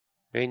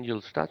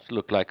Angel's Touch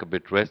look like a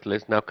bit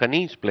restless. Now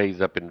Canis plays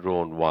up in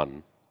round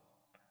one.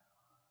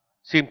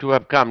 Seem to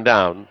have come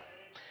down.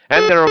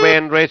 And they're away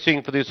and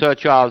racing for the Sir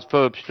Charles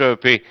Forbes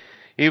Trophy.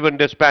 Even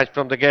dispatched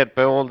from the gate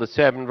by all the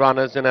 7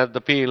 runners, and as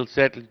the field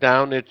settles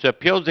down, it's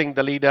Pusing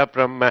the leader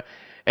from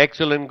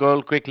Excellent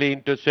Goal quickly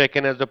into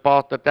second as the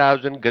past the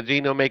 1,000.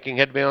 Gazino making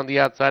headway on the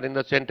outside in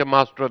the centre.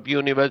 Master of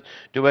Universe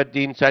towards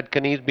the inside.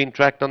 Canis being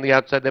tracked on the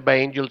outside there by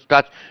Angel's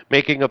Touch,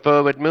 making a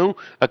forward move.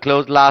 A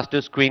close last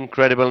is Queen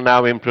Credible,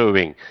 now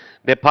improving.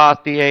 They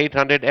passed the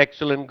 800.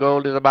 Excellent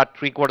Gold is about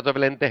 3/4 of a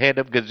length ahead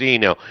of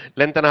Gazino.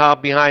 Length and a half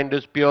behind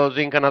is Pure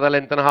Zinc. Another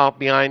length and a half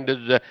behind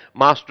is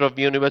Master of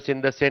Universe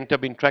in the centre,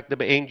 being tracked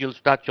by Angel's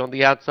Touch on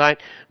the outside.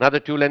 Another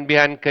 2 lengths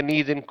behind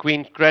Canis and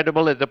Queen's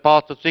Credible as they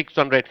pass the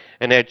 600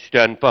 and edge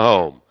turn for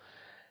home.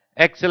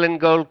 Excellent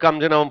Gold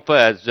comes in on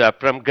first.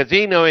 From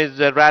Gazino is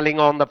rallying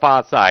on the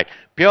far side.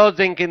 Pure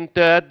Zinc in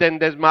third, then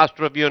there's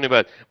Master of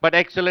Universe. But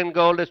Excellent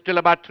Gold is still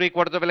about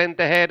 3/4 of a length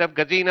ahead of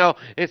Gazino,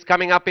 is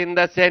coming up in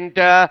the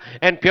centre,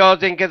 and Pure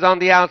Zinc is on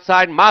the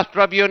outside.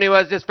 Master of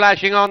Universe is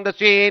flashing on the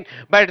scene,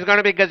 but it's going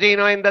to be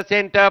Gazino in the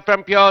centre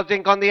from Pure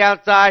Zinc on the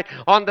outside.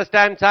 On the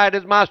stand side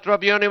is Master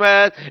of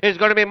Universe. It's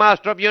going to be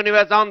Master of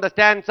Universe on the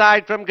stand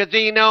side from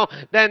Gazino.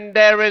 Then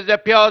there is a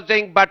Pure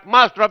Zinc, but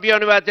Master of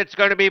Universe, it's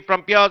going to be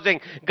from Pure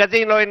Zinc.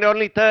 Gazino in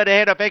only third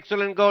ahead of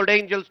Excellent Gold.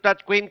 Angel's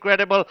Touch, Queen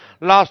Credible.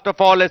 Last of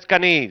all is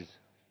Canis.